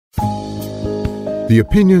The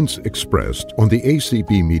opinions expressed on the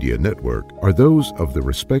ACB Media Network are those of the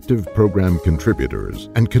respective program contributors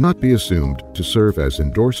and cannot be assumed to serve as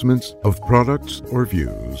endorsements of products or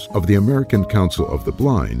views of the American Council of the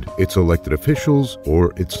Blind, its elected officials,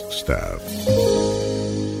 or its staff.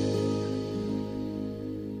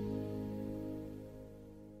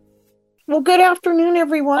 Well, good afternoon,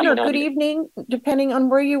 everyone, or good evening, depending on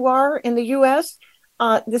where you are in the U.S.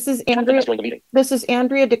 This is Andrea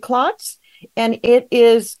DeClotz, and it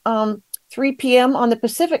is 3 p.m. on the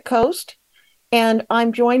Pacific Coast, and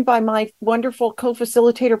I'm joined by my wonderful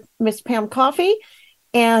co-facilitator, Miss Pam Coffey,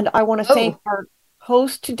 and I want to thank our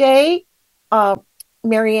host today,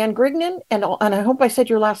 Marianne Grignan, and I hope I said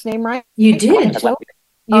your last name right. You did. So,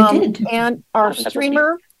 you did. And our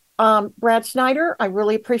streamer, Brad Snyder. I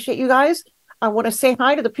really appreciate you guys. I want to say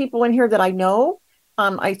hi to the people in here that I know.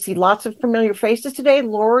 I see lots of familiar faces today.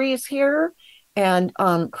 Lori is here, and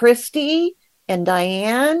Christy, and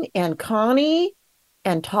Diane, and Connie,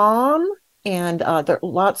 and Tom, and there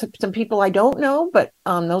are some people I don't know, but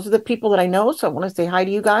those are the people that I know. So I want to say hi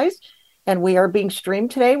to you guys. And we are being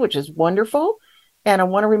streamed today, which is wonderful. And I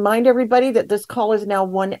want to remind everybody that this call is now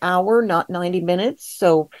 1 hour, not 90 minutes.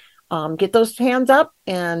 So get those hands up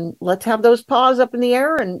and let's have those paws up in the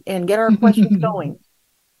air and get our questions going.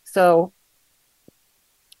 So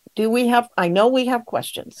I know we have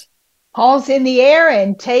questions. Paws in the air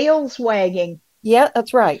and tails wagging. Yeah,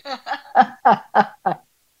 that's right.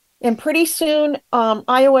 And pretty soon,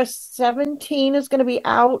 iOS 17 is going to be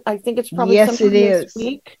out. I think it's probably sometime this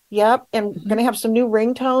week. Yep, and we're going to have some new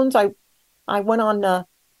ringtones. I went on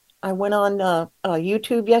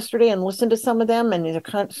YouTube yesterday and listened to some of them, and they're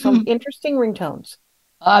kind of some interesting ringtones.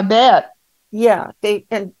 I bet. Yeah,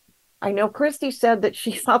 I know Christy said that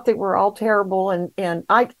she thought they were all terrible, and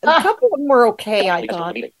a couple of them were okay, I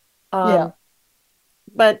thought. Yeah.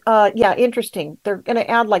 But yeah, interesting. They're going to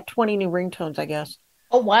add like 20 new ringtones, I guess.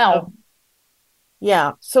 Oh, wow. So,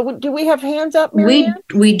 yeah. So do we have hands up, Marianne?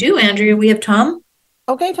 We do, Andrea. We have Tom.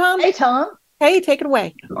 Okay, Tom. Hey, Tom. Hey, take it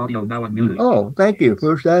away. Audio now unmuted. Oh, thank you.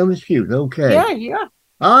 First time was cute. Okay. Yeah.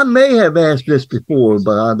 I may have asked this before,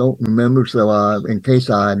 but I don't remember. So in case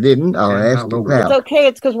I didn't, I'll ask it now. It's okay.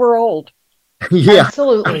 It's because we're old. Yeah.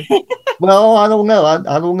 Absolutely. Well, I don't know.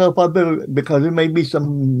 I don't know if I better, because there may be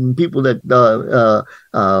some people that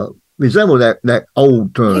resemble that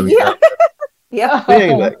old term. Yeah.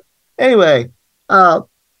 Yeah. Anyway,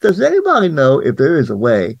 does anybody know if there is a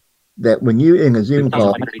way that when you're in a Zoom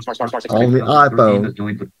call on the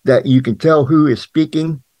iPhone that you can tell who is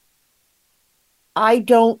speaking? I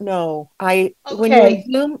don't know. When you're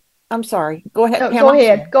in Zoom, I'm sorry. Go ahead. No,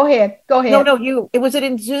 Pam, go ahead. No, you. Was it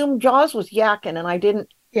in Zoom? Jaws was yakking, and I didn't.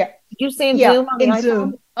 Yeah. Did you say in Zoom on the iPhone?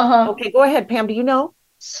 Zoom. Okay, go ahead, Pam. Do you know?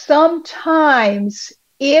 Sometimes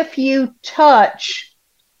if you touch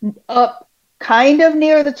up kind of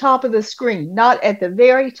near the top of the screen, not at the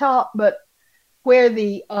very top, but where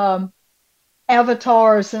the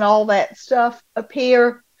avatars and all that stuff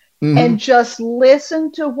appear, and just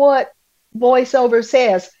listen to what VoiceOver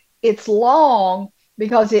says. It's long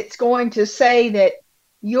because it's going to say that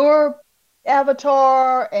your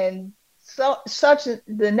avatar and such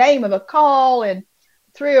the name of a call and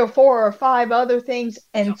 3 or 4 or 5 other things.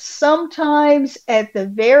 And sometimes at the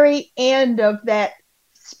very end of that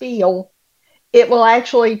spiel, it will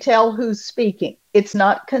actually tell who's speaking. It's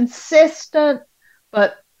not consistent,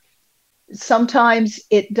 but sometimes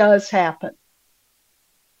it does happen.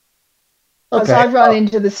 Because I've run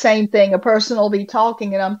into the same thing. A person will be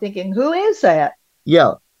talking and I'm thinking, who is that?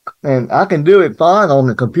 Yeah. And I can do it fine on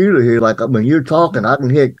the computer here. Like when you're talking, I can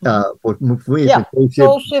hit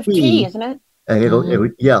Control Shift T, isn't it?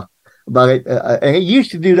 And but and it used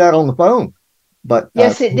to do that on the phone. But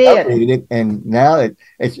yes, it did. And now it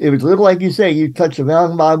was a little like you say, you touch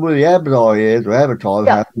around by where the avatar is, or avatar,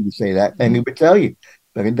 how do you say that? And it would tell you,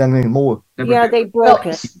 but it doesn't anymore. Yeah, they broke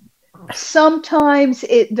it. Sometimes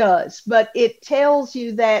it does, but it tells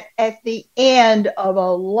you that at the end of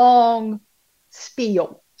a long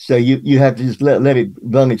spiel. So you have to just let it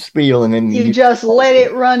run its spiel, and then you just let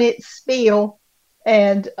it run its spiel,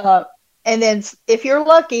 and then if you're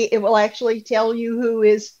lucky, it will actually tell you who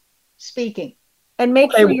is speaking. And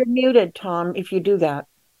make sure you're muted, Tom, if you do that.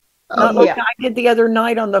 Not like I did the other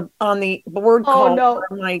night on the board call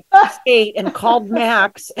from my state and called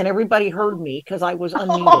Max, and everybody heard me because I was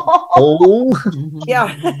unmuted. Oh,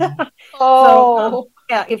 yeah. Oh,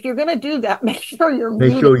 yeah. If you're gonna do that, make sure you're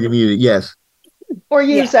muted. Make sure you're muted. Yes. Or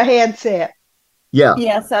use a headset. Yeah.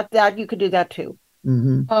 Yes, that you could do that too.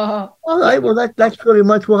 All right. Well, that's pretty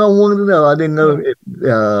much what I wanted to know. I didn't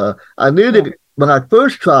know. I knew that when I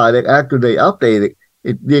first tried it after they updated,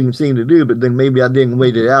 it didn't seem to do, but then maybe I didn't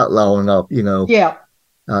wait it out long enough, Yeah.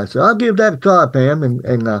 So I'll give that a try, Pam, and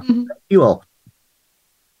Mhm. you all.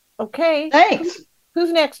 Okay. Thanks.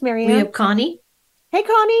 Who's next, We Marianne? have Connie. Hey,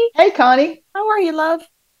 Connie. Hey, Connie. How are you, love?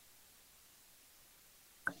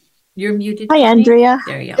 You're muted, Hi, Connie. Andrea.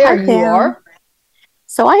 There you go. There Hi, you Pam. are.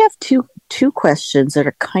 So I have two questions that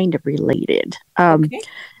are kind of related. Okay.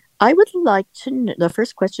 I would like to know, the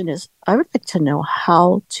first question is, I would like to know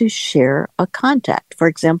how to share a contact. For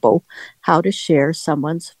example, how to share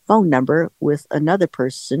someone's phone number with another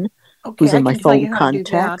person Okay, who's I in my can tell phone you how to do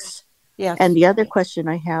that. contacts. Yes. And the other question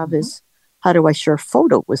I have Mhm. is, how do I share a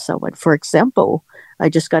photo with someone? For example, I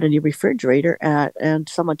just got a new refrigerator and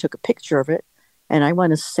someone took a picture of it, and I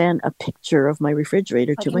want to send a picture of my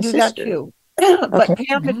refrigerator I to can my do that sister. too. But Okay.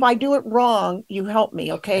 Pam, if Mhm. I do it wrong, you help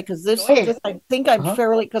me, okay? Because Go ahead. I think I'm Uh-huh.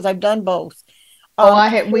 fairly, because I've done both. Oh, To I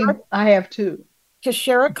have too.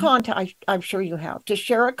 share a Mhm. contact, I'm sure you have. To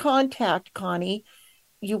share a contact, Connie,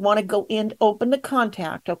 you want to go in, open the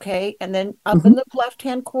contact, okay? And then up in Mhm. the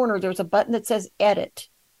left-hand corner, there's a button that says edit.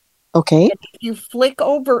 Okay. And if you flick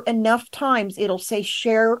over enough times, it'll say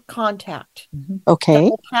share contact. Mhm. Okay.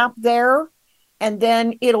 Double tap there, and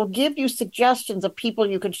then it'll give you suggestions of people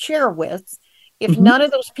you could share with. If Mhm. none of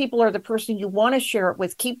those people are the person you want to share it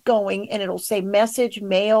with, keep going, and it'll say message,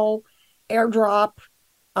 mail, airdrop.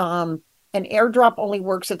 Um, and airdrop only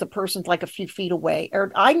works if the person's like a few feet away.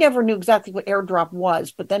 I never knew exactly what airdrop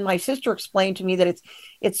was, but then my sister explained to me that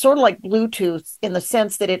it's sort of like Bluetooth in the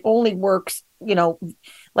sense that it only works,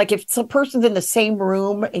 like if some person's in the same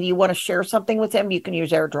room and you want to share something with them, you can use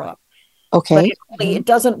airdrop. But Okay. it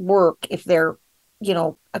doesn't work if they're,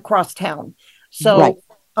 across town. Right.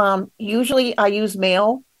 So usually I use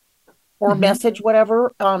mail or Mhm. message,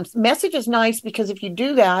 whatever. Message is nice because if you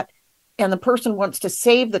do that and the person wants to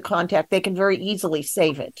save the contact, they can very easily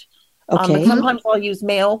save it. But Okay. sometimes I'll use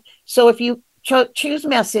mail. So if you choose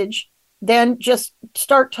message, then just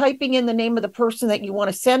start typing in the name of the person that you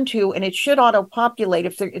want to send to, and it should auto populate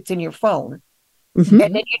if it's in your phone. Mhm.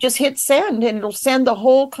 And then you just hit send, and it'll send the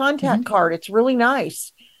whole contact card. It's really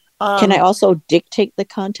nice. Can I also dictate the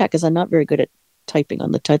contact? Because I'm not very good at typing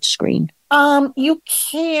on the touch screen. You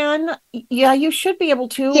can, yeah, you should be able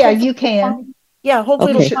to. Yeah, Hopefully you can. Yeah,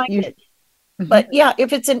 hopefully Okay. it'll should- find you- it. Mhm. But yeah,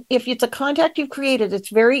 if it's a contact you've created, it's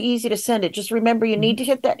very easy to send it. Just remember you need to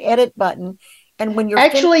hit that edit button. And when you're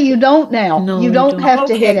Actually, you don't now. No, you you don't don't. have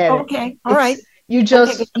to hit edit. Okay, all right. You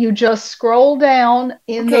just scroll down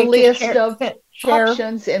in the Okay, to list share, of share.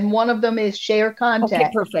 options, and one of them is share Okay,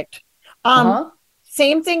 contact. perfect. Uh-huh.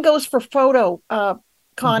 Same thing goes for photo,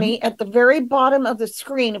 Connie. At the very bottom of the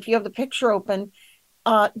screen, if you have the picture open,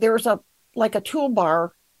 there's a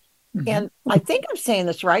toolbar, and I think I'm saying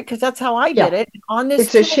this right because that's how I did Yeah. it. On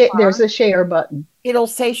this It's toolbar, there's a share button. it'll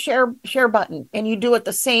say share button, and you do it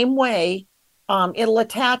the same way. It'll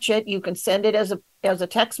attach it. You can send it as a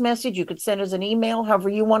text message. You could send it as an email, however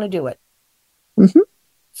you want to do it. Mhm.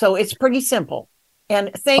 So it's pretty simple.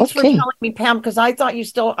 And thanks for Okay. telling me, Pam, because I thought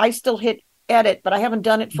I still hit edit, but I haven't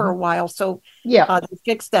done it for a while. So Yeah. they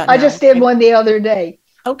fixed that I now. just did one the other day.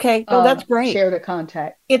 Okay. Oh, that's great. Share the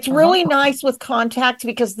contact. It's really nice with contacts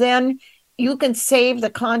because then you can save the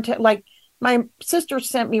contact. Like my sister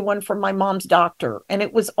sent me one from my mom's doctor, and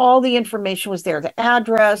it was all the information was there: the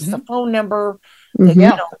address, the phone number, the Mhm.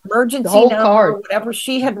 Yeah. emergency The whole number, card. whatever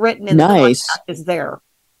she had written in the Nice. contact is there,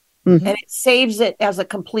 Mhm. and it saves it as a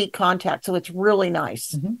complete contact. So it's really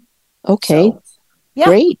nice. Okay. So, yeah.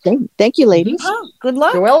 Great. Thank you, ladies. Good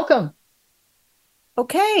luck. You're welcome.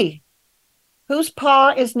 Okay. Whose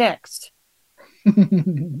paw is next?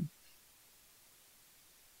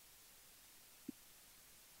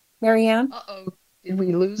 Marianne? Uh-oh. Did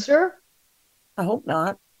we lose her? I hope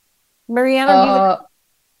not. Marianne, are you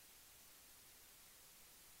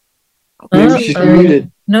there? Maybe she's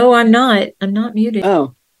muted. No, I'm not. I'm not muted.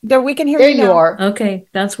 Oh, There, we can hear There you you now. are. Okay,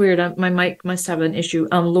 that's weird. My mic must have an issue.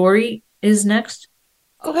 Lori is next.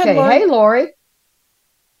 Go ahead, Okay. Lori. Hey, Lori.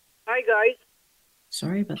 Hi, guys.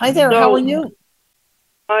 Sorry about Hi that. there. So- How are you?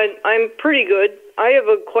 I'm pretty good. I have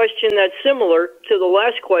a question that's similar to the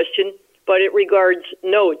last question, but it regards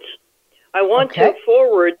notes. I want to Okay.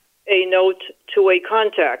 forward a note to a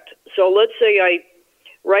contact. So let's say I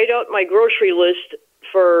write out my grocery list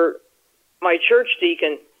for my church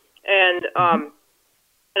deacon, and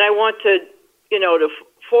I want to, to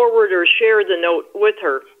forward or share the note with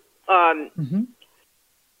her.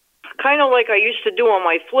 Kind of like I used to do on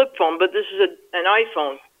my flip phone, but this is an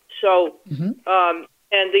iPhone. So,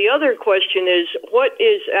 and the other question is, what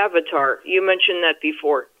is Avatar? You mentioned that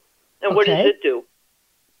before. And what does Okay. it do?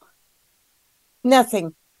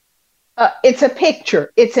 Nothing. It's a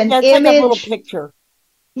picture. It's an That's like a little image. picture.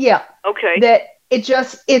 Yeah. Okay. That it's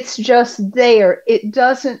just there. It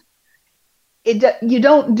doesn't, you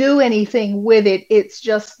don't do anything with it. It's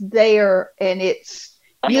just there, and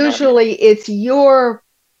usually it's your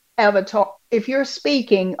avatar. If you're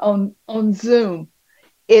speaking on Zoom,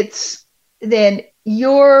 it's then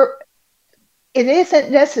it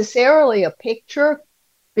isn't necessarily a picture,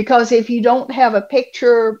 because if you don't have a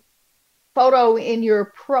picture photo in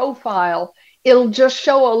your profile, it'll just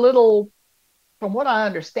show a little, from what I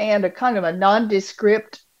understand, a kind of a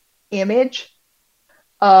nondescript image,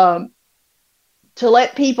 um, to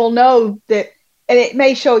let people know that, and it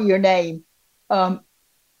may show your name,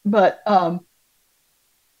 but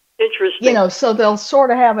Interesting. so they'll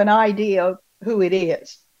sort of have an idea of who it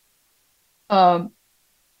is.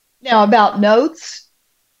 Now about notes,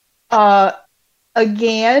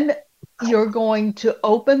 again, you're going to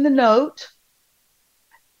open the note,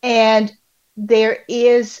 and there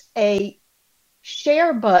is a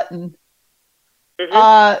share button.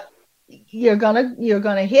 You're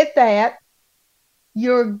gonna hit that.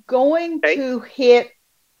 You're going to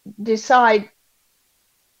decide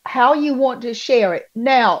how you want to share it.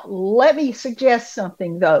 Now, let me suggest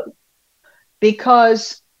something though,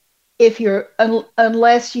 because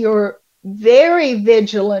unless you're very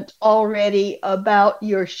vigilant already about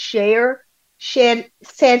your share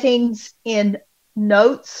settings in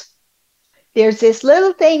notes, there's this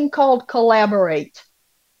little thing called collaborate.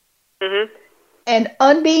 And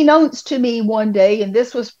unbeknownst to me one day, and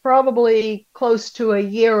this was probably close to a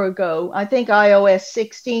year ago, I think iOS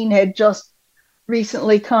 16 had just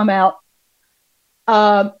recently come out.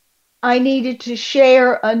 I needed to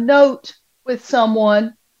share a note with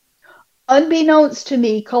someone. Unbeknownst to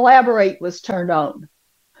me, collaborate was turned on.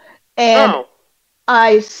 And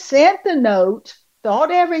I sent the note,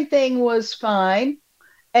 thought everything was fine,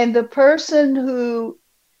 and the person who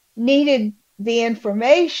needed the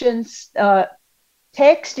information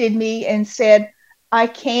texted me and said, I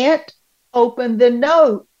can't open the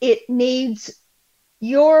note. It needs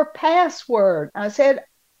your password. I said,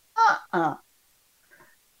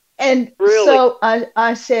 And really? So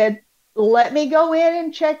I said, let me go in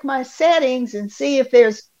and check my settings and see if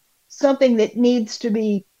there's something that needs to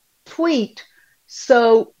be tweaked.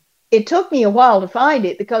 So it took me a while to find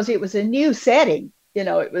it because it was a new setting.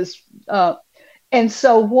 It was, and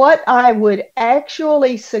so what I would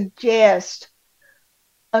actually suggest,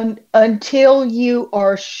 until you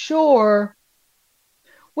are sure,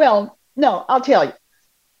 well, no, I'll tell you.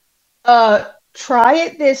 Try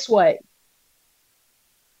it this way.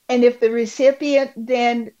 And if the recipient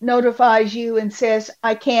then notifies you and says,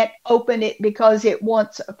 I can't open it because it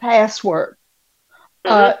wants a password,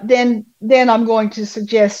 then I'm going to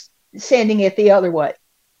suggest sending it the other way.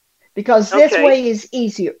 Because this way is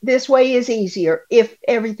easier. This way is easier if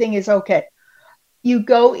everything is okay. You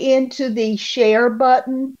go into the share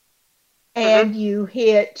button and you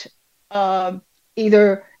hit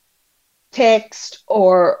either text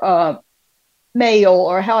or mail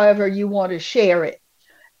or however you want to share it.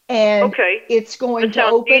 And it's going to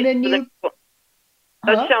open a new...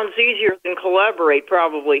 That sounds easier than collaborate,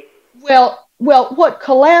 probably. Well, what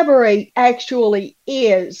collaborate actually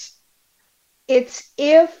is, it's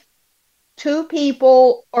if two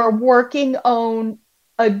people are working on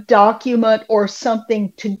a document or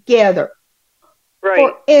something together. Right.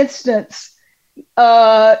 For instance,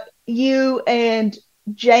 you and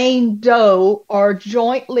Jane Doe are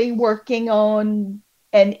jointly working on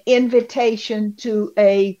an invitation to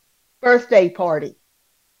a birthday party.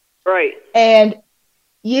 Right. And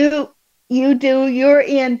you do your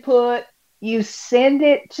input, you send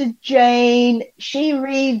it to Jane, she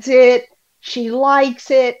reads it, she likes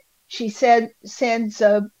it, she sends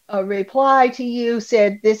a reply to you,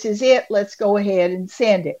 said, this is it, let's go ahead and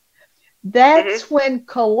send it. That's when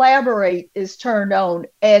collaborate is turned on.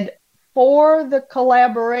 And for the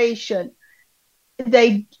collaboration,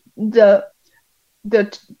 the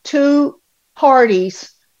two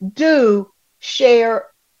parties do share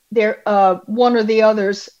their one or the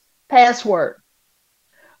other's password.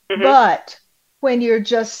 But when you're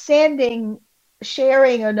just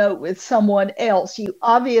sharing a note with someone else, you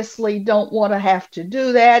obviously don't want to have to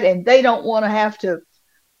do that, and they don't want to have to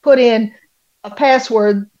put in a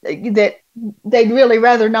password that they'd really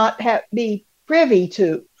rather not be privy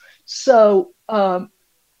to. So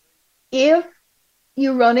if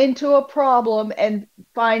you run into a problem and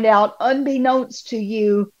find out unbeknownst to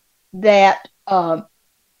you that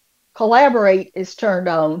collaborate is turned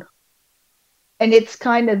on, and it's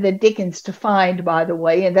kind of the dickens to find, by the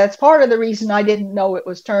way, and that's part of the reason I didn't know it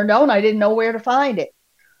was turned on. I didn't know where to find it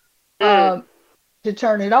to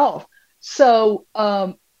turn it off. So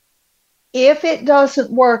If it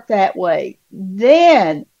doesn't work that way,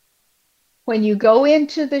 then when you go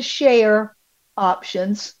into the share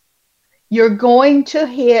options, you're going to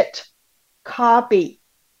hit copy.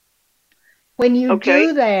 When you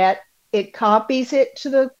do that, it copies it to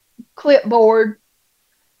the clipboard,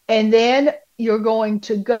 and then you're going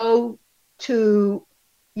to go to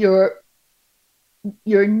your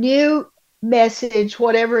new message,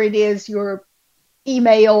 whatever it is, your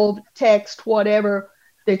email, text, whatever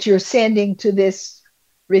that you're sending to this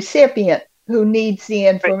recipient who needs the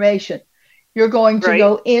information. You're going to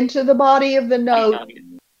go into the body of the note.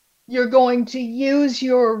 You're going to use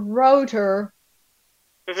your rotor,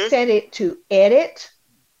 set it to edit,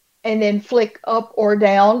 and then flick up or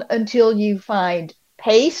down until you find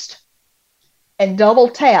paste and double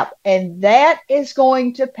tap. And that is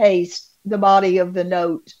going to paste the body of the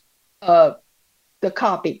note, the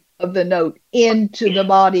copy of the note into the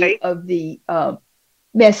body of the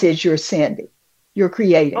message you're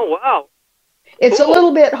creating. Oh, wow. It's a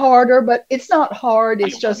little bit harder, but it's not hard.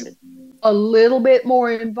 It's just a little bit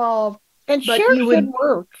more involved. And share should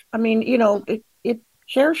work. I mean, I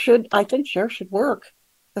think share should work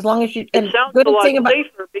as long as you. It sounds a lot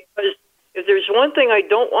safer because if there's one thing I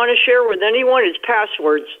don't want to share with anyone, it's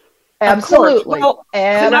passwords. Absolutely. Well,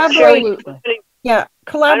 absolutely. Yeah,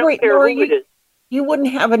 collaborate. Laura, you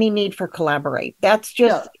wouldn't have any need for collaborate. That's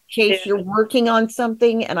just in case you're working on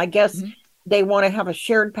something, and I guess they want to have a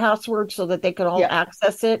shared password so that they can all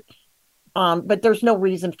access it. But there's no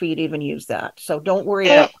reason for you to even use that. So don't worry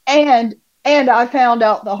about it. And I found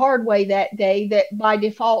out the hard way that day that by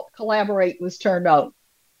default collaborate was turned on.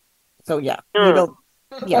 So you don't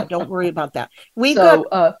don't worry about that. We've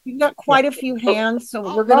got quite a few hands, so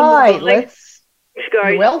we're gonna move on. Thanks,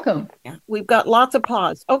 guys. You're welcome. Yeah, we've got lots of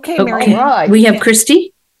pause. Okay, Mary. All right. We have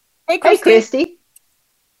Christy. Hey, Christy.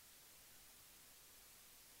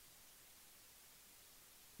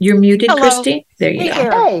 You're muted, Hello. Christy. There you go.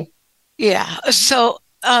 Hey. Yeah. So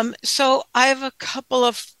I have a couple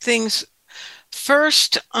of things.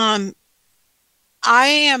 First, I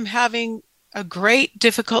am having a great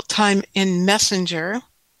difficult time in Messenger.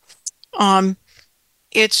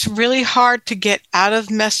 It's really hard to get out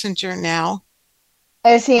of Messenger now.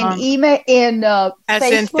 As in email, as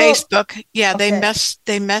Facebook? in Facebook. Yeah,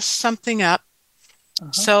 they mess something up.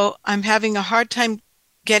 So I'm having a hard time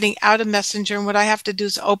getting out of Messenger, and what I have to do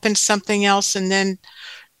is open something else, and then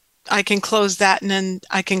I can close that, and then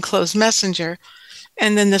I can close Messenger.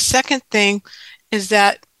 And then the second thing is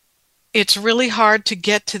that it's really hard to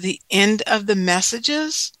get to the end of the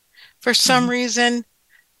messages. For some reason,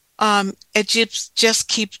 it just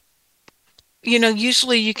keeps,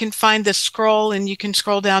 usually you can find the scroll and you can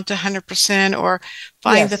scroll down to 100% or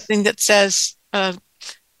find the thing that says,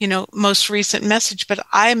 most recent message. But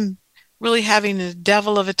I'm really having a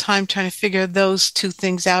devil of a time trying to figure those two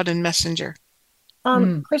things out in Messenger.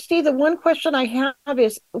 Christy, the one question I have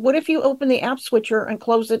is, what if you open the app switcher and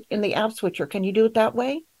close it in the app switcher? Can you do it that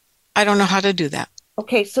way? I don't know how to do that.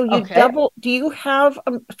 Okay, so you do you have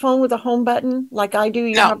a phone with a home button like I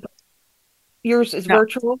do? Yours is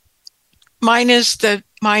virtual? I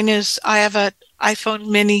have an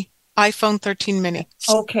iPhone 13 mini.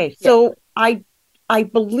 Okay, so I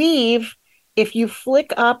believe if you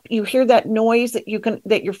flick up, you hear that noise that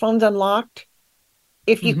your phone's unlocked.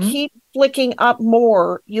 If you keep flicking up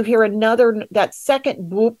more, you hear that second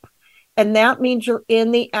boop, and that means you're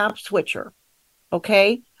in the app switcher.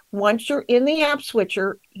 Okay. Once you're in the app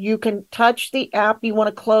switcher, you can touch the app you want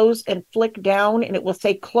to close and flick down, and it will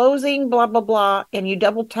say closing, blah, blah, blah. And you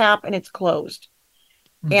double tap and it's closed.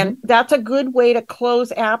 And that's a good way to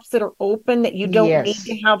close apps that are open that you don't need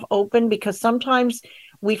to have open, because sometimes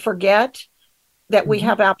we forget that we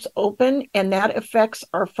have apps open, and that affects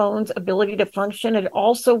our phone's ability to function. It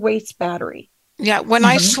also wastes battery. Yeah. When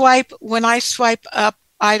I swipe up,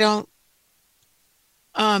 I don't,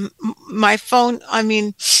 my phone,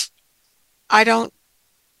 I don't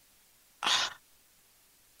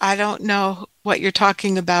know what you're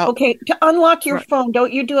talking about. Okay. To unlock your phone,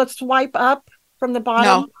 don't you do a swipe up from the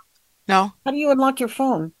bottom? No. How do you unlock your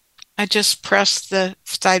phone? I just press the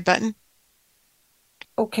side button.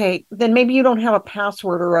 Okay, then maybe you don't have a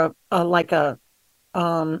password or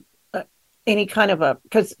any kind of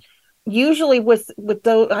because usually with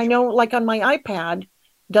those, I know like on my iPad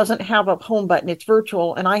doesn't have a home button, it's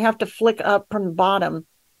virtual, and I have to flick up from the bottom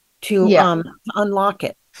to unlock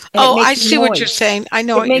it. And I see what you're saying. I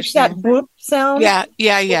know what you're saying. It makes that boop sound. Yeah.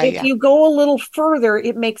 If you go a little further,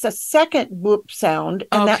 it makes a second boop sound,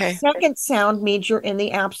 and that second sound means you're in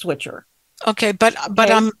the app switcher. Okay,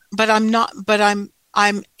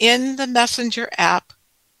 I'm in the Messenger app,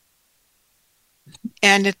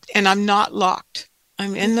 and I'm not locked.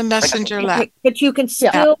 I'm in the Messenger lab. But you can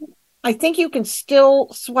still, I think you can still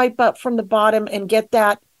swipe up from the bottom and get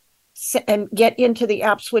that and get into the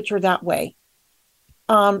app switcher that way.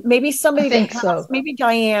 Maybe somebody maybe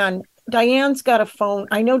Diane. Diane's got a phone.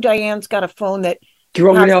 I know Diane's got a phone that. Do you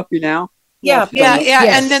want me to help you now? Yeah.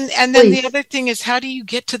 Yes, and then the other thing is, how do you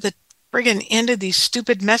get to the friggin' end of these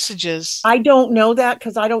stupid messages? I don't know that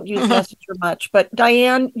because I don't use Messenger much. But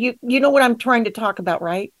Diane, you know what I'm trying to talk about,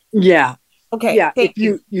 right? Yeah. Okay. Yeah. If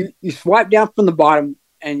you swipe down from the bottom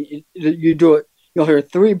and you do it, you'll hear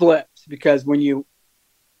 3 blips, because even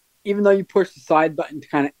though you push the side button to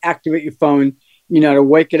kind of activate your phone, to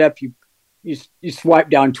wake it up, you swipe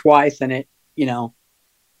down twice, and it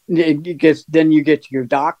gets, then you get to your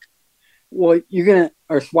dock. Well,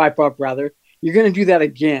 or swipe up rather, you're gonna do that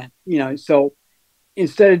again. So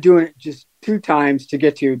instead of doing it just 2 times to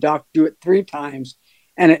get to your dock, do it 3 times,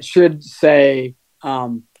 and it should say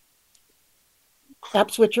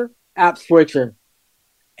app switcher,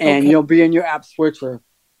 and you'll be in your app switcher,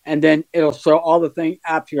 and then it'll show all the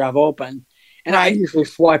apps you have open. And I usually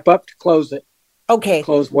swipe up to close it. Okay.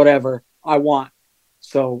 Close whatever I want.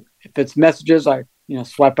 So if it's messages, I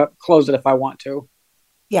swipe up, close it if I want to.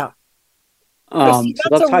 Yeah. So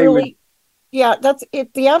that's how you would. Yeah, that's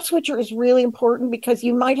it. The app switcher is really important because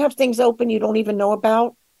you might have things open you don't even know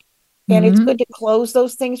about. And it's good to close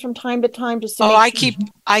those things from time to time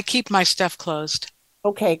I keep my stuff closed.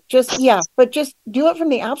 Okay, but just do it from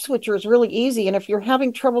the app switcher is really easy. And if you're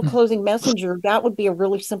having trouble closing Messenger, that would be a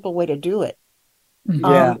really simple way to do it.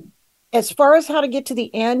 Yeah. As far as how to get to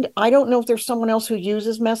the end, I don't know if there's someone else who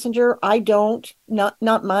uses Messenger. I don't, not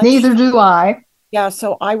much. Neither do I. Yeah,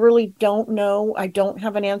 so I really don't know. I don't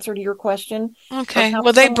have an answer to your question. Okay,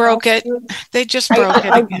 well, they broke it. They just broke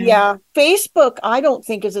it. Yeah, Facebook, I don't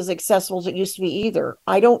think is as accessible as it used to be either.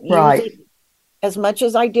 I don't use it as much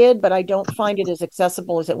as I did, but I don't find it as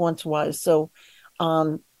accessible as it once was. So,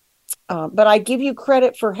 but I give you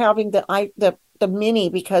credit for having the mini,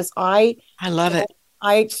 because I love it.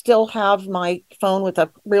 I still have my phone with a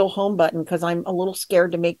real home button because I'm a little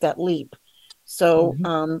scared to make that leap. So,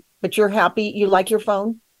 but you're happy, you like your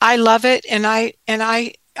phone? I love it, and I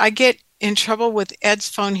get in trouble with Ed's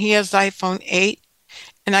phone. He has the iPhone 8,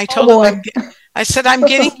 and I told him, I said, I'm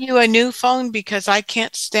getting you a new phone because I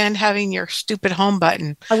can't stand having your stupid home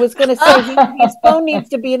button. I was going to say his phone needs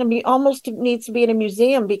to be almost needs to be in a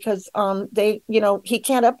museum because he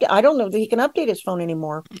can't update. I don't know that he can update his phone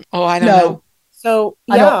anymore. Oh, I don't know. So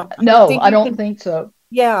I don't think so.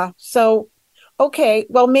 Yeah. So. Okay,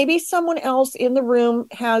 well, maybe someone else in the room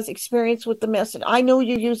has experience with the message. I know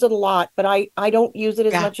you use it a lot, but I don't use it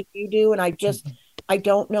as much as you do, and I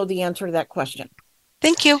don't know the answer to that question.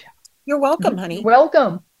 Thank you. You're welcome, honey. You're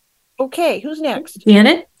welcome. Okay, who's next?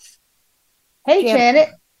 Janet? Hey, Janet.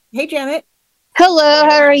 Hey, Janet. Hello,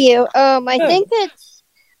 how are you? I think it's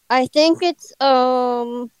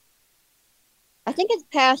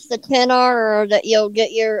past the 10R that you'll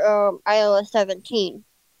get your iOS 17.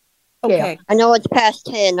 Okay. Yeah. I know it's past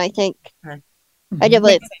 10, I think. Okay. I do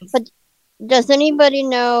believe. But does anybody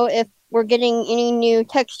know if we're getting any new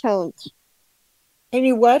text tones?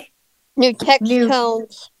 Any what? New text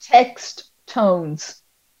tones. Text tones.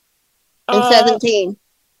 In 17.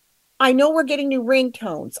 I know we're getting new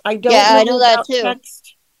ringtones. I know that too.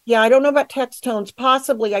 Text. Yeah, I don't know about text tones.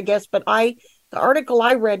 Possibly, I guess, but the article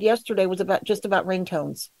I read yesterday was about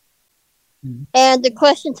ringtones. And the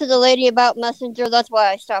question to the lady about Messenger, that's why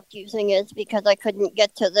I stopped using it, because I couldn't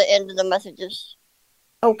get to the end of the messages.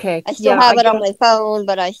 Okay. I still have it on my phone,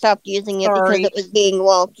 but I stopped using it because it was being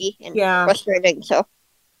wonky and frustrating. So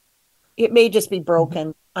it may just be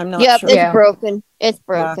broken. I'm not sure. It's broken. It's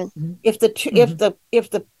broken. Yeah. If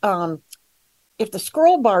the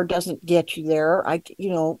scroll bar doesn't get you there,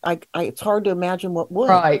 it's hard to imagine what would.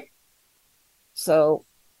 Right. So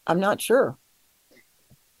I'm not sure.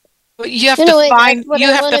 You have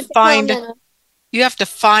to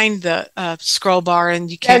find the scroll bar, and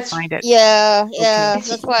you can't find it. Yeah.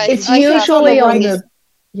 That's why it's usually on the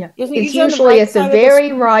it's usually at the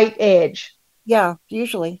very right edge. Yeah,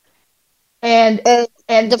 usually. And the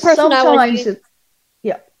person sometimes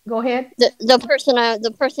go ahead. The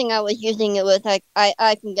person I was using it with,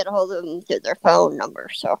 I can get a hold of them through their phone number,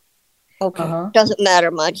 so doesn't matter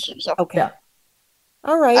much. So okay.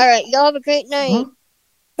 All right. Y'all have a great night.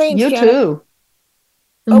 Thanks, you Janet. too.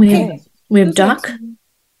 Okay. We have Doc.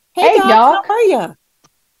 Hey, Doc. How are you?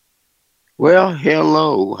 Well,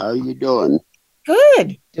 hello. How you doing?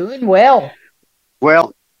 Good. Doing well.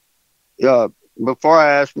 Well, before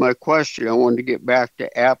I ask my question, I wanted to get back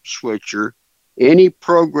to App Switcher. any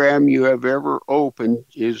program you have ever opened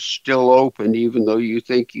is still open, even though you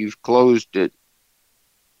think you've closed it.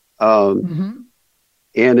 And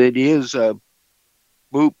it is a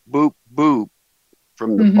boop, boop, boop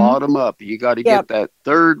from the bottom up. You got to get that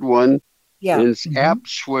third one. And it's app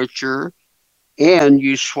switcher. And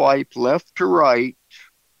you swipe left to right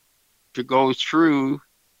to go through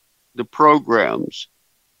the programs.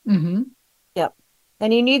 Yep.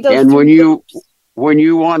 And you need those. And when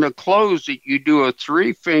you want to close it, you do a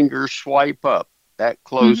 3-finger swipe up. That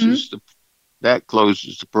closes the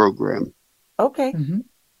program. Okay.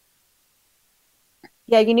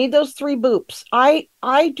 Yeah, you need those 3 boops. I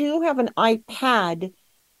do have an iPad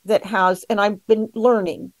that has, and I've been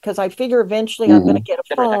learning because I figure eventually I'm going to get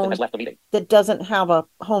a phone that doesn't have a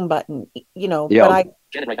home button,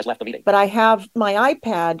 but I have my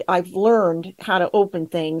iPad. I've learned how to open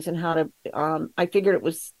things and how to, I figured it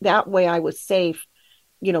was that way I was safe,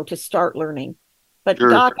 to start learning. But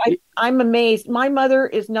Doc, I'm amazed. My mother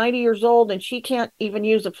is 90 years old and she can't even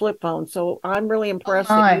use a flip phone. So I'm really impressed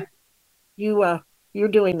that you're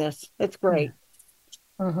doing this. It's great.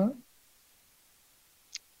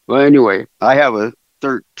 Well, anyway, I have a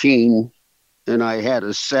 13 and I had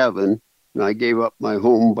a 7 and I gave up my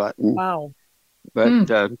home button. Wow.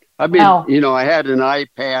 But I've been, I had an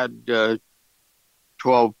iPad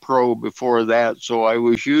 12 Pro before that, so I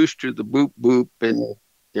was used to the boop boop and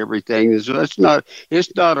everything. So it's not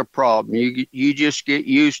a problem. You just get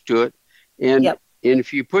used to it. And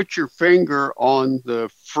if you put your finger on the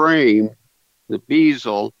frame, the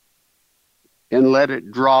bezel, and let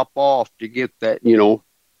it drop off to get that,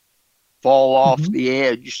 fall off the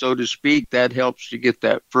edge, so to speak, that helps to get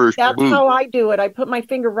that first boop. That's how I do it. I put my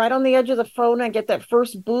finger right on the edge of the phone. I get that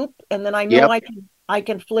first boop, and then I know I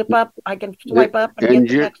can flip up. I can swipe up and get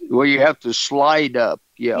the next. Well, you have to slide up.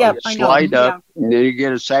 Slide up, and then you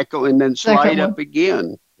get a second, and then slide up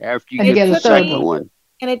again after you get the second one.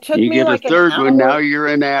 And it took me like a third one. Now you're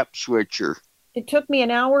an app switcher. It took me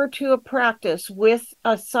an hour or 2 of practice with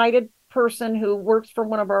a sighted person who works for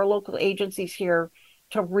one of our local agencies here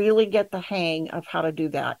to really get the hang of how to do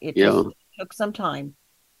that. It just took some time,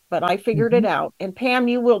 but I figured it out. And Pam,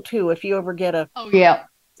 you will too if you ever get a.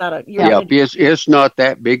 It's not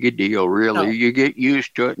that big a deal, really. No. You get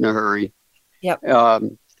used to it in a hurry. Yep.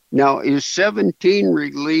 Now, is 17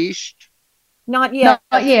 released? Not yet.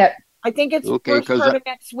 Not yet. I think it's first part of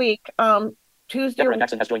next week. Tuesday or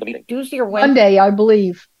Wednesday. Monday, I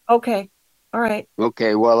believe. Okay. All right.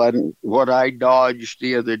 Okay. Well, what I dodged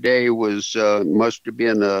the other day was must have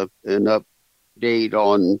been an update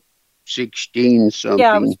on 16 something.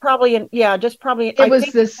 Yeah, it was probably It was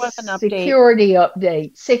the security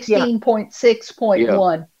update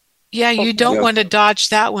 16.6.1. Yeah, you don't want to dodge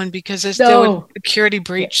that one because it's still a security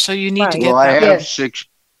breach, so you need to get that. Well, I have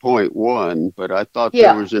 6.1, but I thought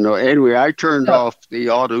there was anyway, I turned off the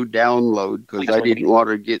auto download because I didn't want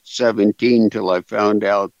to get 17 till I found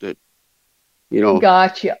out that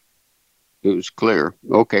gotcha. It was clear.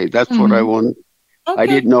 Okay, that's what I wanted. Okay. I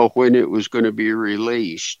didn't know when it was going to be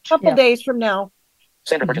released. A couple days from now.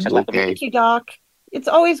 Thank you, Doc. It's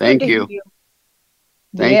always good to hear you.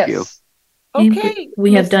 Thank you. Okay.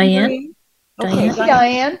 We have Diane.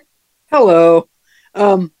 Diane. Hello.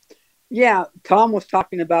 Tom was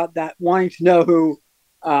talking about that, wanting to know who,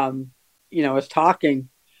 is talking.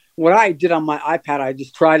 What I did on my iPad, I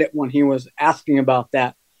just tried it when he was asking about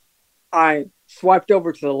that. I swiped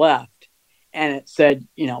over to the left and it said,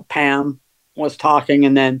 Pam was talking,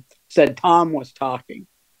 and then said Tom was talking.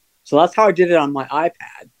 So that's how I did it on my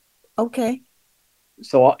iPad. Okay.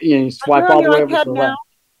 So, you swipe all the way over to the left.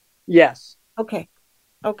 Yes. Okay.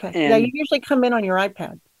 And, you usually come in on your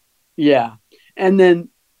iPad. Yeah. And then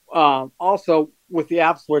also with the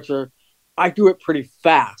app switcher, I do it pretty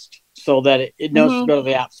fast so that it knows to go to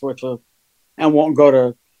the app switcher and won't go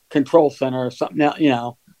to control center or something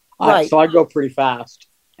else, Right. So I go pretty fast.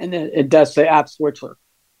 And then it does say app switcher.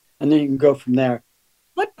 And then you can go from there.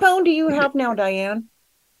 What phone do you have now, Diane?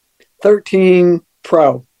 13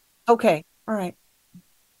 Pro. Okay. All right.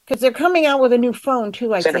 Because they're coming out with a new phone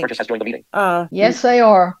too, I think. Purchase has joined the meeting. Yes, they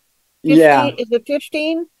are. 15, yeah. Is it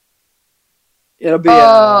 15? It'll be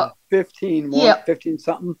 15 more. Yeah. 15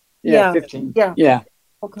 something. Yeah, 15. Yeah.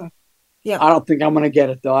 Okay. Yeah. I don't think I'm going to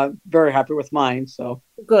get it, though. I'm very happy with mine. So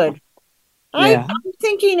good. Yeah. I'm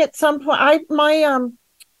thinking at some point, my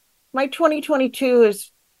 2022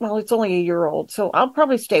 is, well, it's only a year old, so I'll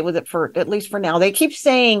probably stay with it for at least for now. They keep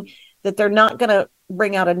saying that they're not going to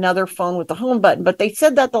bring out another phone with the home button, but they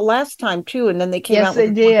said that the last time too, and then they came out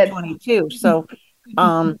with 2022. So,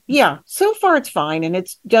 so far it's fine, and it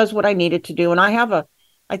does what I need it to do. And I have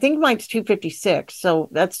I think mine's 256. So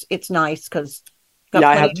it's nice because yeah,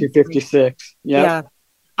 I have 256. Yep. Yeah.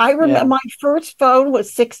 I remember my first phone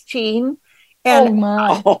was 16. And oh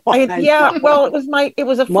my. Well, it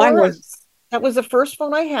was a 4S. Mine was, that was the first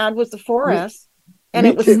phone I had was the 4S. And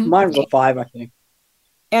it was mine was a 5, I think.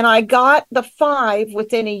 And I got the 5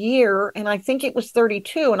 within a year, and I think it was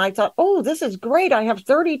 32. And I thought, oh, this is great. I have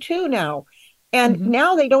 32 now. And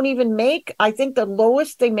now they don't even make, I think the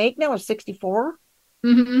lowest they make now is 64.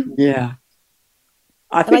 Yeah.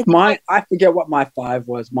 I think I forget what my 5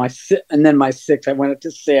 was. And then my 6, I went up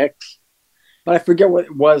to 6. But I forget what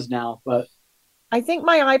it was now. But I think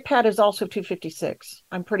my iPad is also 256.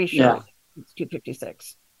 I'm pretty sure it's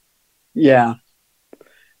 256. Yeah.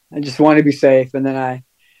 I just want to be safe. And then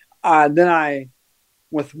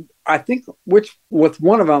with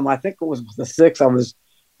one of them, I think it was with the 6, I was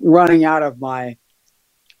running out of my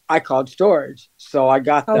iCloud storage. So I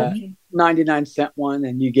got the 99-cent one,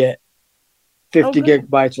 and you get 50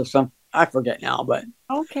 gigabytes or something. I forget now, but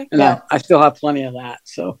and I still have plenty of that.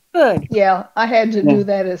 So good. Yeah, I had to do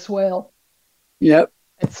that as well. Yep.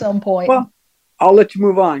 At some point. Well, I'll let you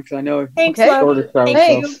move on because I know. Thanks, Thanks.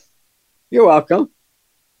 So. You're welcome.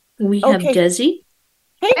 We have Desi.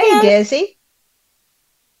 Hey, Desi.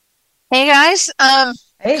 Hey guys. A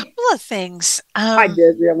Hey. couple of things. Hi,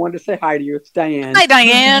 Desi. I wanted to say hi to you. It's Diane. Hi,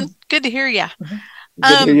 Diane. Good to hear you.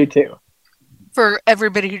 Good to hear you too. For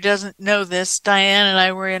everybody who doesn't know this, Diane and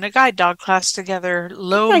I were in a guide dog class together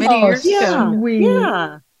many years ago.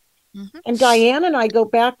 Yeah. And Diane and I go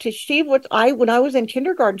back to when I was in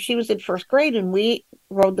kindergarten, she was in first grade, and we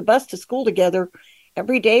rode the bus to school together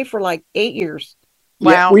every day for like 8 years.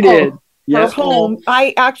 Wow. Yeah, we did. Yes. Home.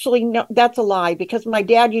 I actually know that's a lie because my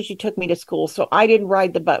dad usually took me to school, so I didn't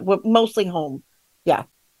ride the bus. Mostly home. Yeah.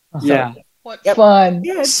 Yeah. What fun.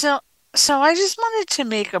 So I just wanted to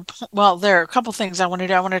make there are a couple things I want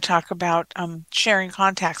to talk about sharing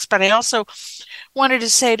contacts, but I also wanted to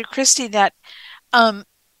say to Christy that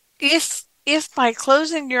if by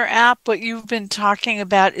closing your app, what you've been talking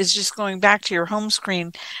about is just going back to your home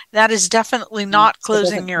screen, that is definitely not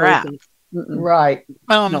closing your app. Right.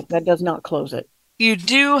 No, that does not close it. You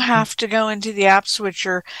do have to go into the app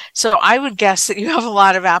switcher. So I would guess that you have a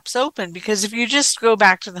lot of apps open, because if you just go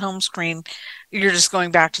back to the home screen, you're just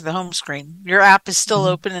going back to the home screen. Your app is still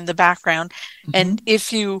open in the background. And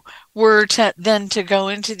if you were to go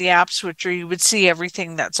into the app switcher, you would see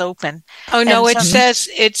everything that's open. Oh no, it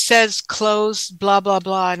says close, blah, blah,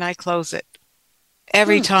 blah, and I close it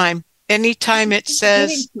every time. Anytime it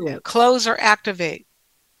says close or activate.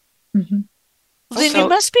 Then you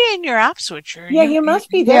must be in your app switcher. Yeah, you must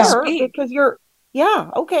be there because you're. Yeah.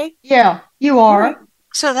 Okay. Yeah, you are. Right.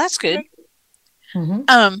 So that's good. And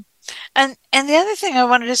the other thing I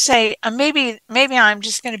wanted to say, maybe I'm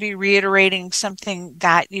just going to be reiterating something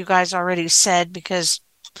that you guys already said, because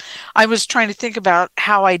I was trying to think about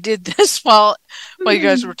how I did this while you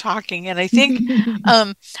guys were talking, and I think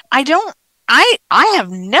I have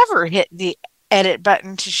never hit the edit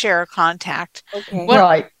button to share a contact.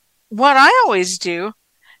 Okay. What I always do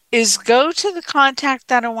is go to the contact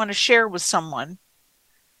that I want to share with someone.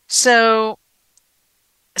 So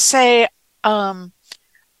say I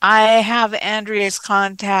have Andrea's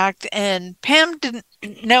contact, and Pam didn't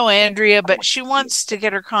know Andrea, but she wants to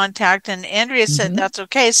get her contact, and Andrea said that's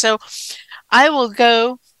okay. So I will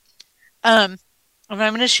go, if I'm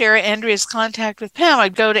going to share Andrea's contact with Pam,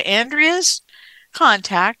 I'd go to Andrea's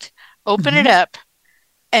contact, open it up,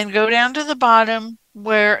 and go down to the bottom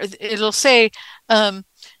where it'll say,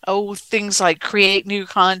 things like create new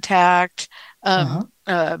contact,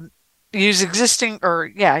 use existing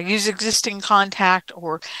contact,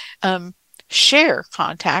 or share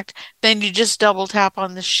contact. Then you just double tap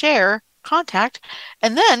on the share contact,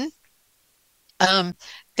 and then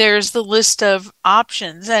there's the list of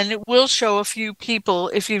options, and it will show a few people.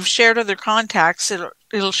 If you've shared other contacts,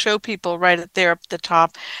 it'll show people right up there up the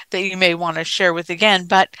top that you may want to share with again.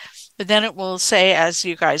 But then it will say, as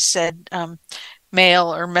you guys said,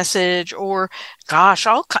 mail or message, or there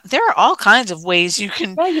are all kinds of ways you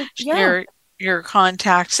can share your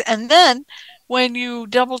contacts. And then when you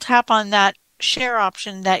double tap on that share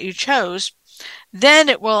option that you chose, then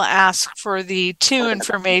it will ask for the to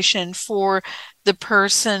information for the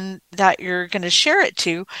person that you're going to share it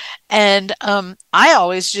to. And I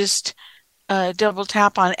always just double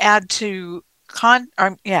tap on add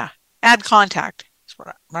contact.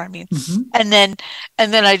 What I mean. And then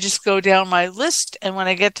I just go down my list, and when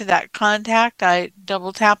I get to that contact, I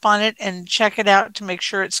double tap on it and check it out to make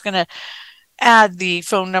sure it's going to add the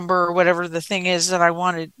phone number or whatever the thing is that I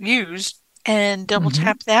want to use, and double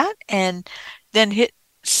tap that, and then hit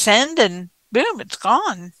send, and boom, it's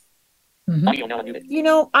gone.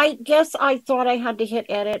 I guess I thought I had to hit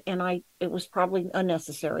edit, and it was probably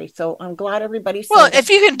unnecessary. So I'm glad everybody said. Well, if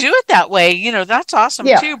you can do it that way, that's awesome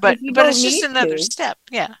too. But it's just another step.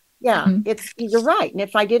 Yeah. Yeah, you're right. And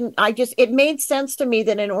if I didn't, it made sense to me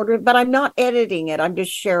that in order, but I'm not editing it. I'm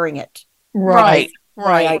just sharing it. Right.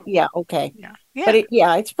 Yeah. Okay. Yeah. But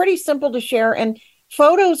it's pretty simple to share, and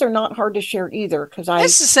photos are not hard to share either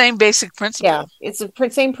it's the same basic principle. Yeah, it's the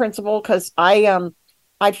same principle because I've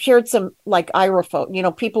shared some like Ira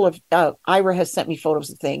photo. People have Ira has sent me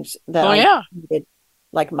photos of things that I needed,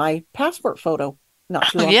 like my passport photo. Not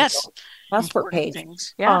too long ago. Passport page.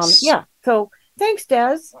 Things. Yes. Yeah. So thanks,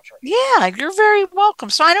 Des. Yeah, you're very welcome.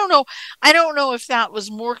 So I don't know if that was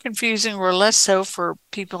more confusing or less so for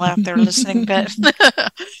people out there listening, but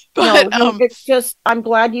no, it's just I'm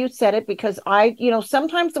glad you said it because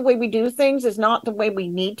sometimes the way we do things is not the way we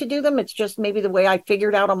need to do them. It's just maybe the way I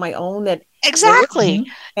figured out on my own that exactly.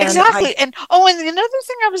 And another thing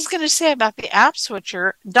I was going to say about the app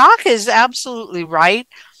switcher, Doc is absolutely right.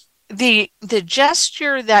 The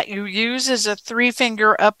gesture that you use is a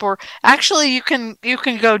 3-finger up, or actually you can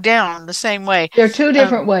go down the same way. There are two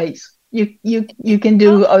different ways. You can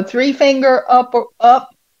do a 3-finger up or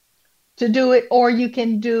up to do it, or you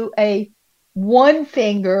can do a 1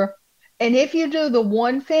 finger. And if you do the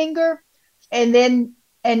 1 finger and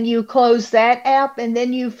you close that app and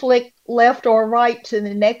then you flick left or right to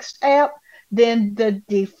the next app, then the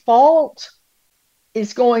default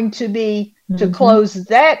is going to be to close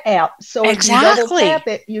that app. So if you double tap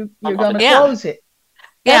it, you're going to close it.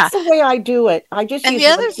 That's the way I do it. I just and use the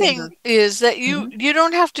other thing is that you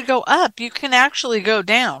don't have to go up. You can actually go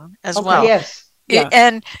down as well. Yes.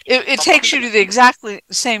 And it takes you to the exactly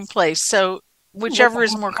same place. So whichever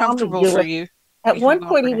is more comfortable for you. At one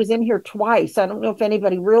point, he was in here twice. I don't know if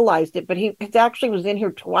anybody realized it, but he actually was in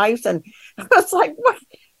here twice. And I was like,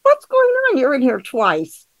 what's going on? You're in here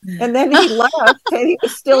twice. And then he left and he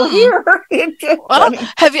was still here. Well,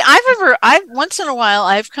 I've once in a while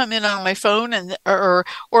I've come in on my phone or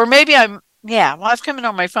maybe I've come in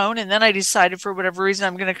on my phone and then I decided for whatever reason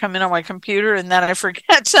I'm going to come in on my computer and then I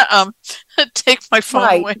forget to take my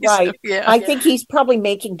phone away. Right. So, I think he's probably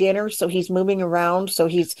making dinner, so he's moving around. So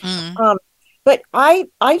he's but I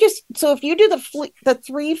just so if you do the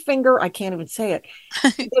 3-finger, I can't even say it.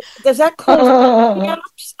 Does that close the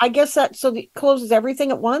apps? I guess that it closes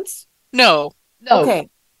everything at once? No. Okay.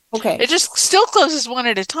 It just still closes one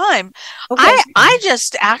at a time. Okay. I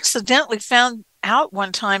just accidentally found out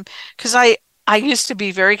one time because I used to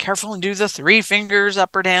be very careful and do the 3 fingers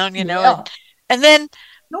up or down, and then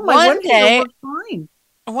one day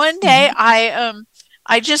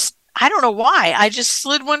I don't know why. I just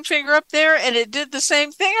slid 1 finger up there and it did the same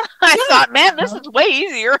thing. I thought, man, this is way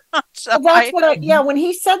easier. So that's when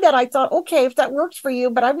he said that, I thought, okay, if that works for you,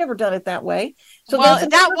 but I've never done it that way. So he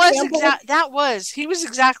was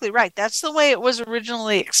exactly right. That's the way it was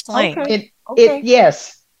originally explained.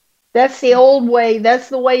 Yes, that's the old way. That's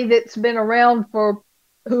the way that's been around for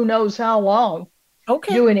who knows how long.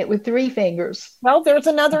 Okay. Doing it with 3 fingers. Well, there's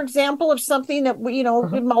another example of something that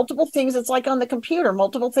with multiple things. It's like on the computer,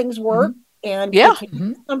 multiple things work, and it's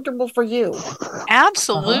comfortable for you.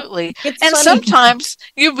 Absolutely. And sometimes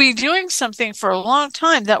you'll be doing something for a long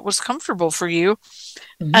time that was comfortable for you,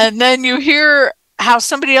 and then you hear how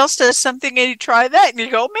somebody else does something, and you try that, and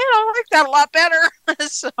you go, "Man, I like that a lot better."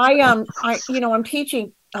 So. I'm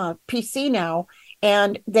teaching PC now.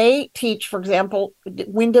 And they teach, for example,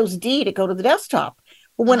 Windows D to go to the desktop.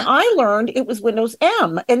 When I learned, it was Windows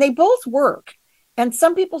M, and they both work. And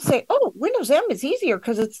some people say, oh, Windows M is easier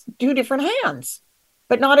because it's 2 different hands.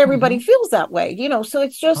 But not everybody feels that way, so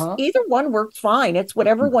it's just either one works fine. It's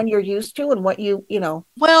whatever one you're used to and what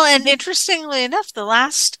Well, and interestingly enough, the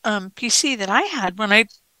last PC that I had, when I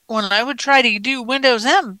would try to do Windows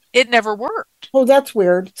M, it never worked. Oh, that's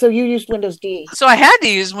weird. So you used Windows D. So I had to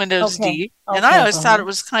use Windows D, and I always thought it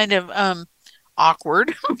was kind of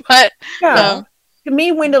awkward. But to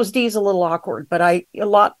me, Windows D is a little awkward. But a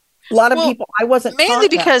lot of people, I wasn't mainly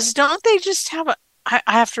because don't they just have I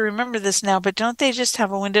have to remember this now, but don't they just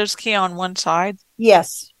have a Windows key on one side?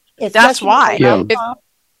 Yes, that's why. Yeah.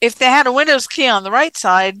 If they had a Windows key on the right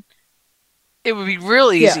side, it would be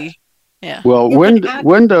real easy. Yeah. Well,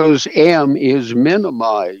 Windows M is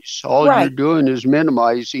minimize. All you're doing is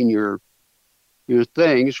minimizing your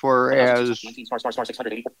things, whereas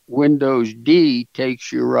Windows D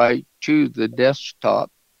takes you right to the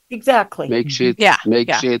desktop. Exactly. Makes it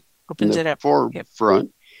opens it up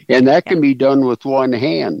forefront, and that can be done with one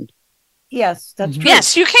hand. Yes, that's true.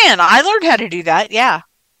 Yes, you can. I learned how to do that. Yeah,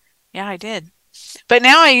 I did. But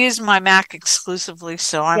now I use my Mac exclusively,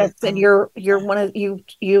 so and you're one of you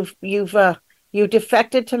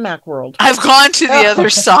defected to Macworld. I've gone to the other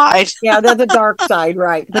side. Yeah, they're the dark side,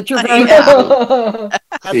 right? But you're very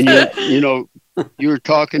and you're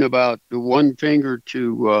talking about the one finger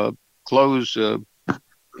to close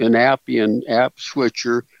an Appian app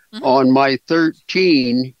switcher. Mm-hmm. On my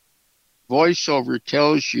 13, VoiceOver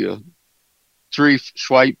tells you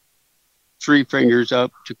swipe 3 fingers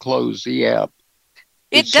up to close the app.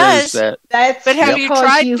 It does. That's but have you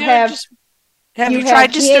tried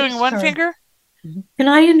just doing one finger? Can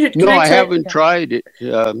I I haven't tried it.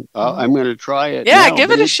 I'm going to try it. Yeah, now,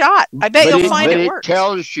 give it a shot. I bet you'll find it works. It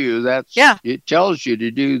tells you it tells you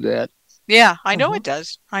to do that. Yeah, I know it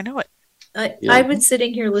does. I know it. I've been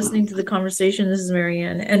sitting here listening to the conversation. This is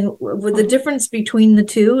Marianne, and with the difference between the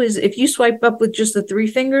two is if you swipe up with just the 3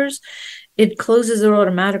 fingers, it closes it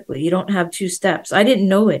automatically. You don't have 2 steps. I didn't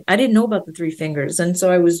know it. I didn't know about the 3 fingers. And so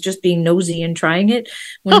I was just being nosy and trying it.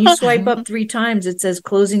 When you swipe up 3 times, it says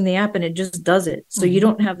closing the app and it just does it. So you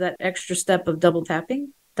don't have that extra step of double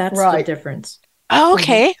tapping. That's the difference. Oh,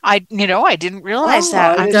 okay. I didn't realize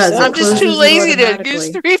that. I'm just too lazy to use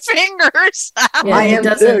 3 fingers. It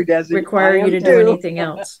doesn't require you to do anything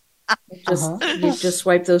else. You just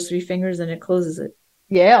swipe those 3 fingers and it closes it.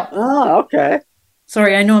 Yeah. Oh, okay.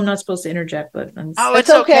 Sorry, I know I'm not supposed to interject, but it's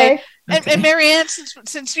okay. And Marianne,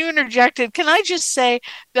 since you interjected, can I just say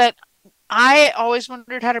that I always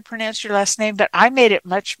wondered how to pronounce your last name, but I made it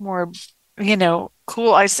much more,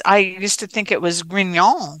 cool. I used to think it was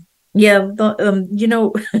Grignon. Yeah,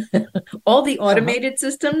 all the automated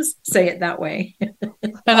systems say it that way.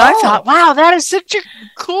 And I thought, wow, that is such a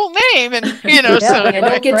cool name. And, so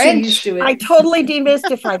don't get too used to it. I totally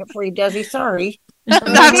demystified it for you, Desi. Sorry.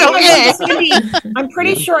 That's okay. I'm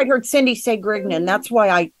pretty sure I heard Cindy say Grignon. That's why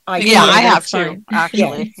I I have to,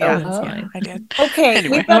 actually. I did. Okay,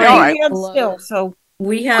 anyway, we've got a hand still, so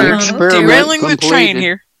we have derailing the train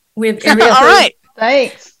here. We have all right.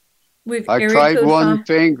 Thanks. I tried one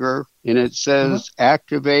finger and it says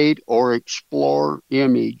activate or explore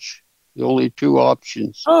image. The only 2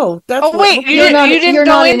 options. Oh, that's wait, you didn't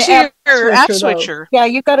go into your app switcher. Yeah,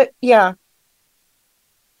 you got it. Yeah.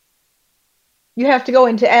 You have to go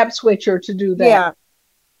into app switcher to do that. Yeah.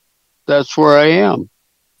 That's where I am.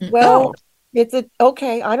 Well,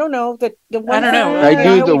 okay. I don't know that the one. I don't know. I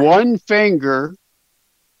do the one finger.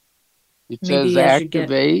 It says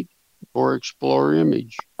activate or explore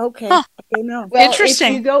image. Okay. Huh. Okay, no. Well,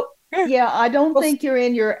 interesting. If you go, I don't think you're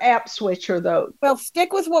in your app switcher though. Well,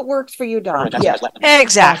 stick with what works for you, Don. Yes.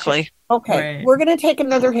 Exactly. Okay. Right. We're going to take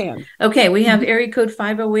another hand. Okay, we have area code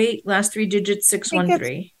 508, last 3 digits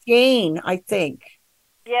 613. Jane, I think.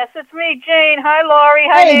 Yes, it's me, Jane. Hi, Laurie.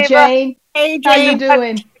 Hi, Hey, Neva. Jane. Hey, Jane. How you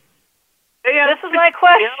doing? This is my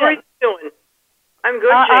question. How are you doing? I'm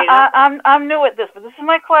good, Jane. I'm new at this, but this is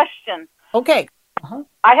my question. Okay.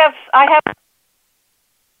 I have.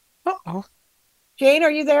 Uh-oh. Jane,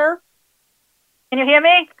 are you there? Can you hear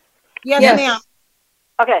me? Yes, ma'am.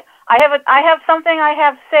 Okay. I have something I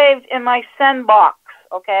have saved in my send box.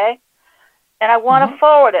 Okay. And I want to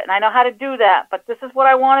forward it, and I know how to do that. But this is what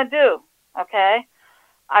I want to do. Okay.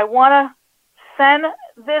 I want to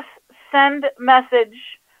send message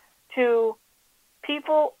to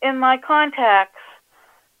people in my contacts,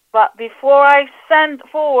 but before I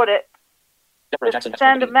forward it,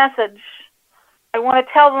 send a message, I want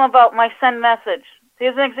to tell them about my send message.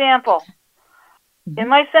 Here's an example. In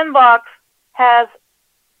my send box has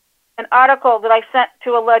an article that I sent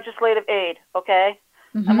to a legislative aide, okay?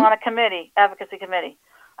 I'm on a committee, advocacy committee.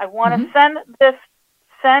 I want to send this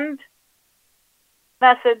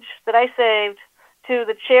message that I saved to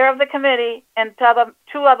the chair of the committee and to the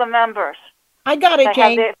 2 other members. I got it,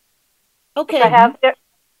 Jane. Okay. I have their,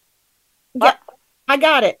 yeah, I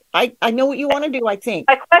got it. I know what you want to do, I think.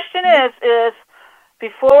 My question is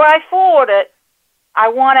before I forward it, I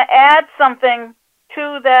want to add something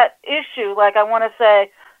to that issue. Like I want to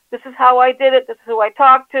say, this is how I did it. This is who I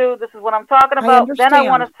talked to. This is what I'm talking about. Then I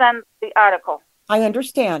want to send the article. I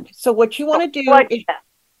understand. So what you want to do is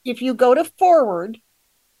if you go to forward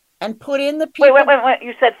and put in the people. Wait.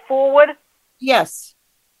 You said forward? Yes.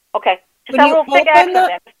 Okay. Just have a little big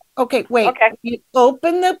accent. Okay, wait. Okay. You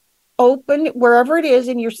open wherever it is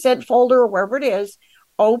in your sent folder or wherever it is,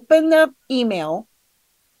 open the email,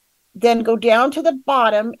 then go down to the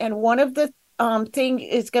bottom, and one of the thing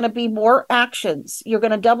is going to be more actions. You're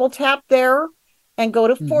going to double tap there and go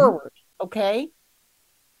to forward, okay?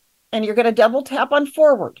 And you're going to double tap on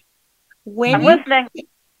forward. I'm listening.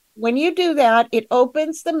 When you do that, it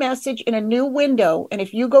opens the message in a new window, and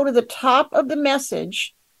if you go to the top of the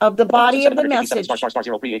message of the body of the message,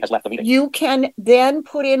 you can then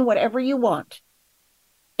put in whatever you want.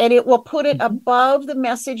 And it will put it above the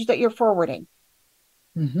message that you're forwarding.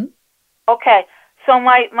 Okay. So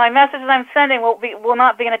my message that I'm sending will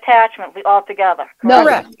not be an attachment, will be all together.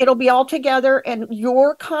 Correct. It'll be all together, and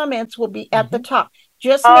your comments will be at the top.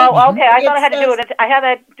 Just okay. I thought I had to do it. I had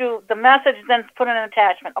to do the message, then put in an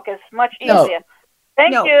attachment. Okay, it's much easier.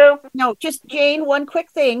 Thank you. No, just Jane, one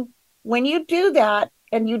quick thing. When you do that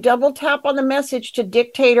and you double tap on the message to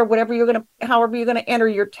dictate or whatever however you're gonna enter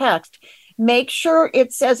your text, make sure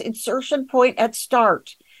it says insertion point at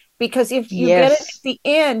start. Because if you get it at the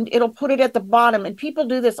end, it'll put it at the bottom. And people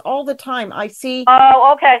do this all the time. I see.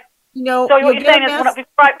 Oh, okay. You know, so what you're saying is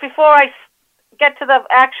before I get to the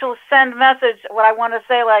actual send message, what I want to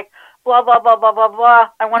say, like, blah, blah, blah, blah, blah, blah,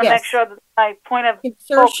 I want to make sure that my point of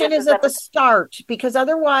insertion is at the start, because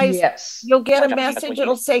otherwise you'll get a message.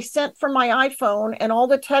 It'll say sent from my iPhone, and all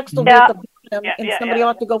the text will be at the bottom, and somebody will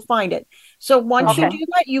have to go find it. So once you do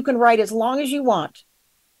that, you can write as long as you want.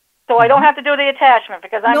 So I don't have to do the attachment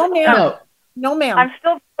because I'm no, ma'am. I'm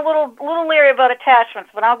still a little leery about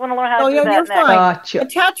attachments, but I'm going to learn how to do that you're next. fine. Gotcha.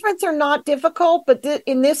 Attachments are not difficult, but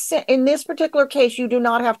in this particular case, you do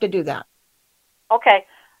not have to do that. Okay.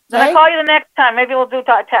 Then I'll call you the next time. Maybe we'll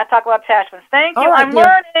talk about attachments. Thank you. Right, I'm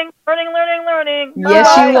learning.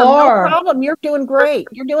 Yes, you are. No problem. You're doing great.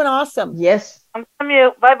 You're doing awesome. Yes. I'm from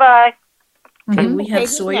you. Bye-bye. Okay, we have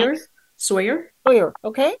Sawyer. Sawyer.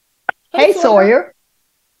 Okay. Hey, Sawyer.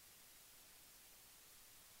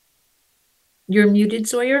 You're muted,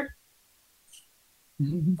 Sawyer.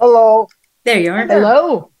 Hello. There you are.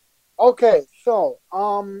 Hello. Okay, so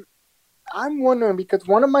I'm wondering, because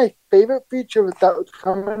one of my favorite features that was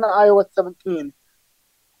coming to iOS 17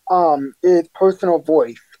 is personal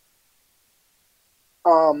voice.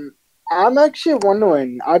 I'm actually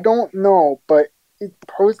wondering, I don't know, but is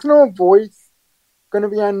personal voice going to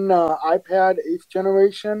be on iPad 8th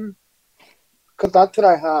generation? Because that's what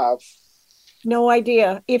I have. No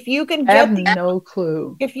idea. If you can get no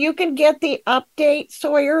clue. If you can get the update,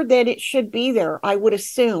 Sawyer, then it should be there, I would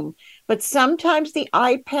assume. But sometimes the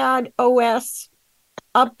iPad OS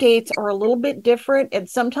updates are a little bit different, and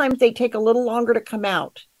sometimes they take a little longer to come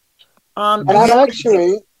out. And I'm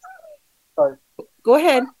actually, sorry. Go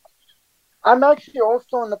ahead. I'm actually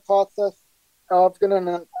also in the process of getting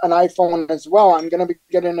an iPhone as well. I'm going to be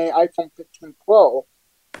getting an iPhone 15 Pro.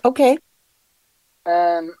 Okay.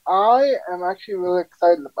 And I am actually really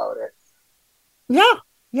excited about it. Yeah.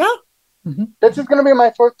 This is going to be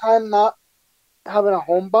my first time not having a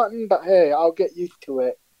home button, but hey, I'll get used to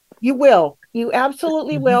it. You will. You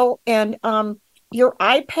absolutely will. And your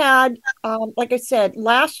iPad, like I said,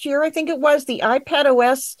 last year, I think it was, the iPad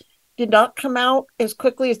OS did not come out as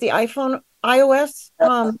quickly as the iPhone iOS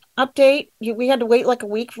update. We had to wait like a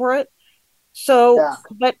week for it. So,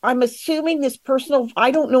 but I'm assuming this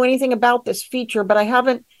I don't know anything about this feature, but I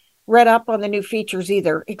haven't read up on the new features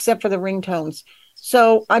either, except for the ringtones.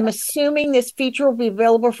 So I'm assuming this feature will be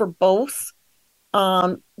available for both.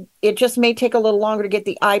 It just may take a little longer to get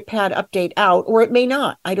the iPad update out, or it may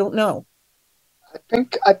not. I don't know.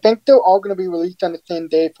 I think they're all going to be released on the same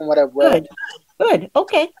day from what I've read. Good.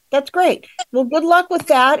 Okay. That's great. Well, good luck with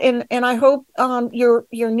that. And I hope your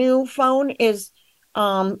new phone is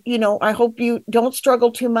I hope you don't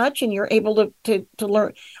struggle too much and you're able to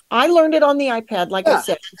learn. I learned it on the iPad, like I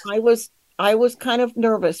said. I was kind of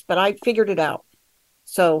nervous, but I figured it out.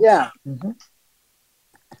 So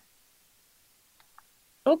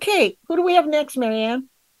Okay, who do we have next, Marianne?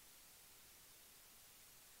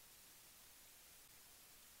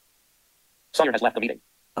 Sawyer has left the meeting.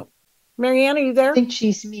 Oh. Marianne, are you there? I think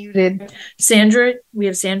she's muted. Sandra, we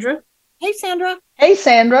have Sandra. Hey, Sandra. Hey,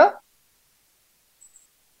 Sandra.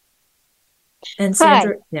 And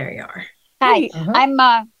Sandra, there you are. Hi.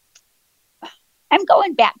 I'm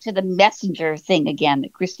going back to the messenger thing again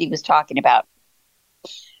that Christy was talking about.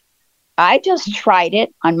 I just tried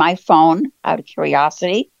it on my phone out of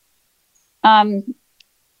curiosity.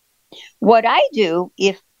 What I do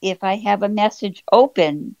if I have a message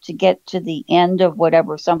open to get to the end of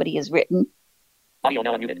whatever somebody has written, audio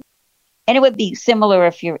now unmuted. And it would be similar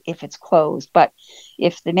if it's closed, but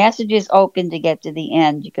if the message is open to get to the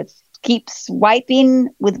end, you could keep swiping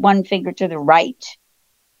with one finger to the right.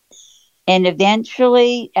 And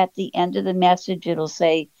eventually at the end of the message, it'll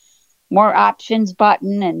say more options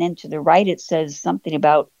button. And then to the right, it says something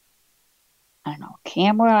about, I don't know,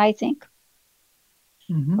 camera, I think,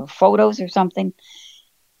 or photos or something.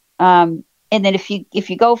 And then if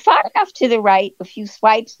you go far enough to the right, a few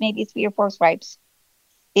swipes, maybe 3 or 4 swipes,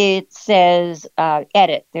 it says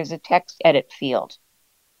edit. There's a text edit field.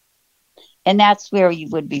 And that's where you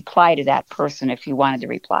would reply to that person if you wanted to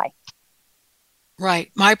reply.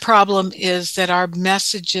 Right. My problem is that our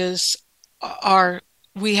messages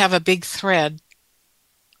we have a big thread.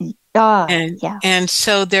 And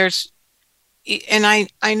so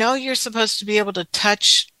I know you're supposed to be able to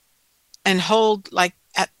touch and hold like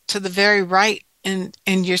to the very right, and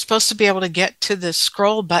you're supposed to be able to get to the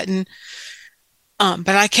scroll button. But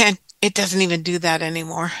I can't, it doesn't even do that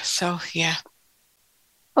anymore. So yeah.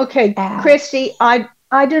 Okay, Christy, I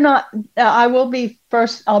do not, I'll be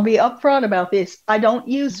upfront about this. I don't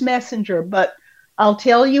use Messenger, but I'll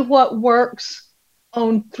tell you what works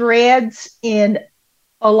on Threads in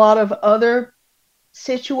a lot of other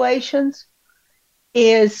situations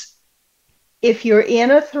is if you're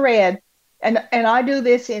in a thread, and I do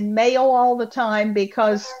this in mail all the time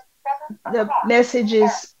because the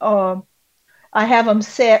messages, I have them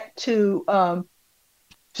set to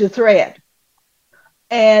thread.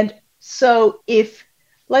 And so if,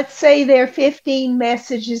 let's say there are 15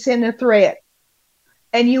 messages in a thread,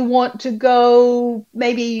 and you want to go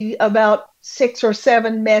maybe about 6 or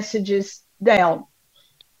 7 messages down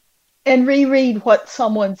and reread what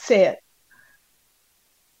someone said,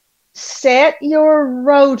 set your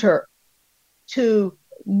rotor to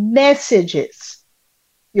messages.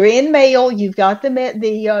 You're in mail, you've got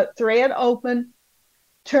the thread open,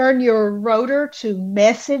 turn your rotor to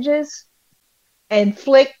messages and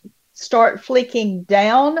start flicking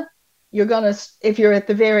down. You're going to, if you're at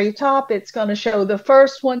the very top, it's going to show the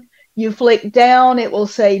first one. You flick down, it will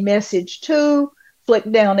say message 2. Flick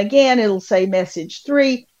down again, it'll say message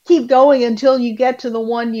 3. Keep going until you get to the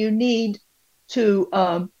one you need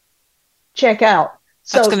to check out.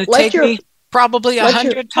 That's going to take me probably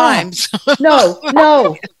 100 times. No, yes.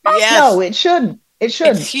 No, it shouldn't. It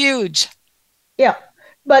shouldn't. It's huge. Yeah,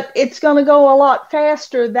 but it's going to go a lot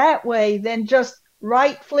faster that way than just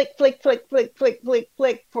right flick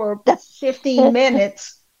for 15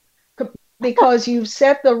 minutes because you've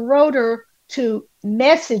set the rotor to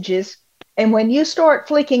messages, and when you start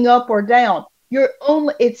flicking up or down,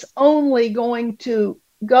 it's only going to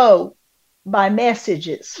go by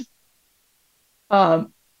messages.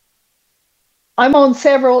 I'm on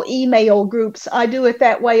several email groups. I do it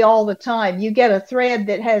that way all the time. You get a thread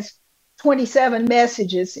that has 27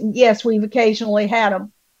 messages, and yes, we've occasionally had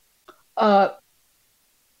them.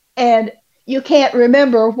 And you can't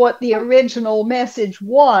remember what the original message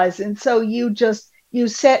was. And so you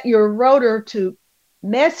set your rotor to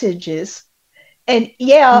messages. And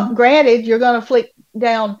granted, you're going to flick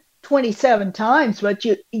down 27 times, but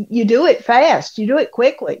you do it fast. You do it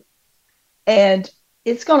quickly. And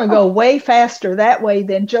it's going to go way faster that way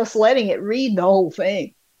than just letting it read the whole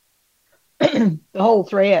thing, the whole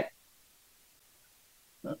thread.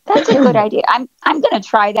 That's a good idea. I'm going to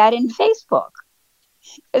try that in Facebook.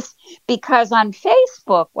 Because on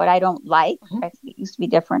Facebook, what I don't like, I think it used to be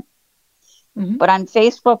different, but on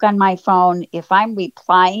Facebook on my phone, if I'm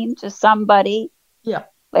replying to somebody,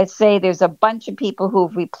 let's say there's a bunch of people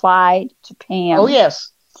who've replied to Pam. Oh, yes.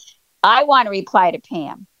 I want to reply to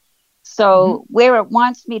Pam. So where it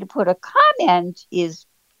wants me to put a comment is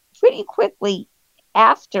pretty quickly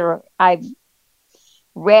after I've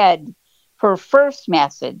read her first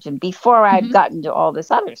message and before I've gotten to all this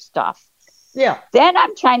other stuff. Yeah. Then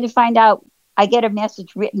I'm trying to find out, I get a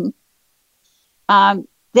message written.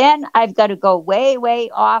 Then I've got to go way, way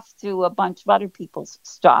off through a bunch of other people's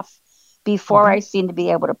stuff before I seem to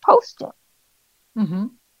be able to post it.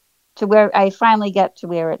 To where I finally get to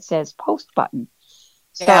where it says post button.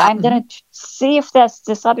 So I'm going to see if that's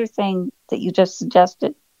this other thing that you just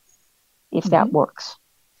suggested, if that works.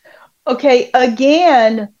 Okay.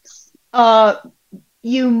 Again,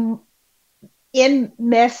 you in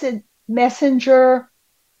Messenger,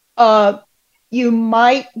 you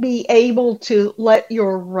might be able to let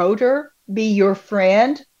your rotor be your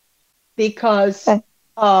friend because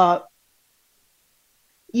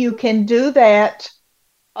you can do that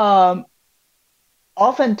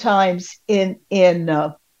oftentimes in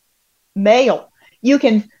mail.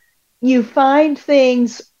 You find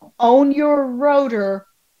things on your rotor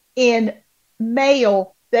in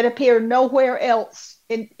mail that appear nowhere else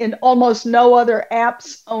in almost no other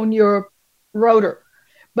apps on your rotor.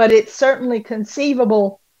 But it's certainly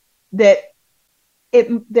conceivable that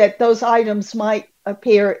those items might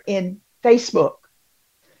appear in Facebook.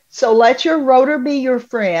 So let your rotor be your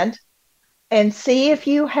friend and see if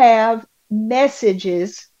you have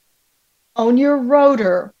messages on your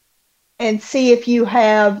rotor and see if you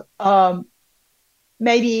have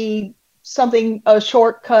maybe a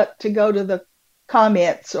shortcut to go to the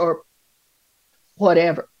comments or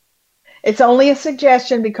whatever. It's only a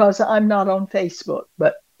suggestion because I'm not on Facebook,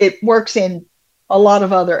 but it works in a lot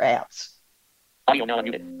of other apps Audio not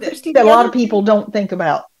unmuted. that a lot of people don't think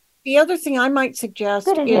about. The other thing I might suggest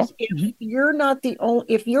Good idea. is if you're not the only,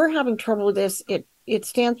 if you're having trouble with this, it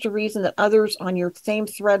stands to reason that others on your same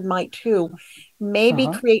thread might too. Maybe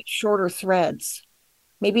create shorter threads.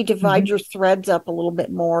 Maybe divide your threads up a little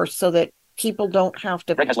bit more so that people don't have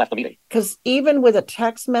to. Greg has left the meeting. Because even with a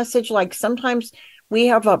text message, like sometimes we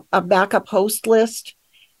have a backup host list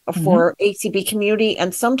for ACB community,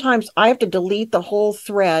 and sometimes I have to delete the whole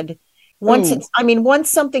thread once once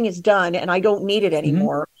something is done and I don't need it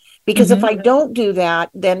anymore. Because if I don't do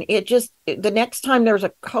that, then the next time there's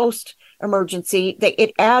a host emergency,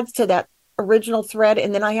 it adds to that original thread,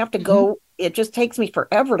 and then I have to go. It just takes me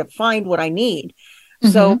forever to find what I need.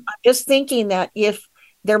 So I'm just thinking that if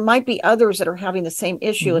there might be others that are having the same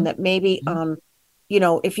issue, and that maybe,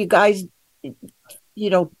 if you guys,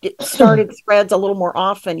 started threads a little more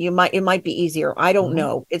often, it might be easier. I don't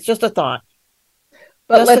know. It's just a thought.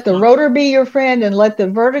 But just let the rotor be your friend, and let the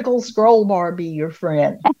vertical scroll bar be your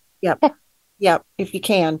friend. Yep. If you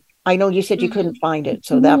can. I know you said you couldn't find it,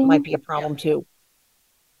 so that might be a problem too.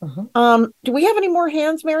 Do we have any more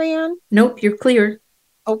hands, Marianne? Nope, you're clear.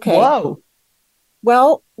 Okay. Whoa.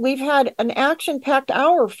 Well, we've had an action-packed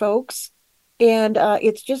hour, folks, and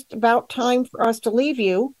it's just about time for us to leave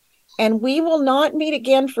you. And we will not meet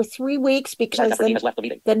again for 3 weeks because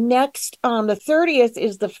the next, the 30th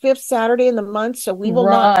is the 5th Saturday in the month, so we will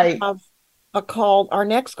not have a call. Our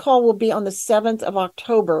next call will be on the 7th of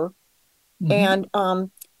October. And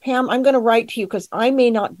Pam, I'm going to write to you because I may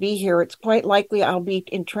not be here. It's quite likely I'll be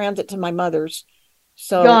in transit to my mother's.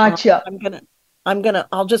 So gotcha.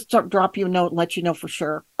 I'll just drop you a note and let you know for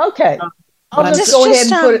sure. Okay. I'll just go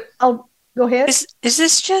ahead and put it. I'll go ahead. Is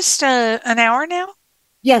this just an hour now?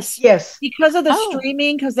 Yes. Yes. Because of the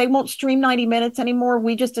streaming, because they won't stream 90 minutes anymore.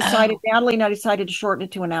 We just decided, Natalie and I decided to shorten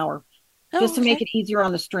it to an hour just to make it easier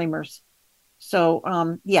on the streamers. So,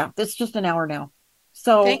 this is just an hour now.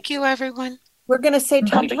 So thank you, everyone. We're going to say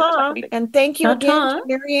ta-ta, and thank you again to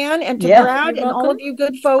Marianne and to Brad and all of you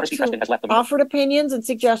good folks who offered opinions and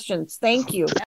suggestions. Thank you.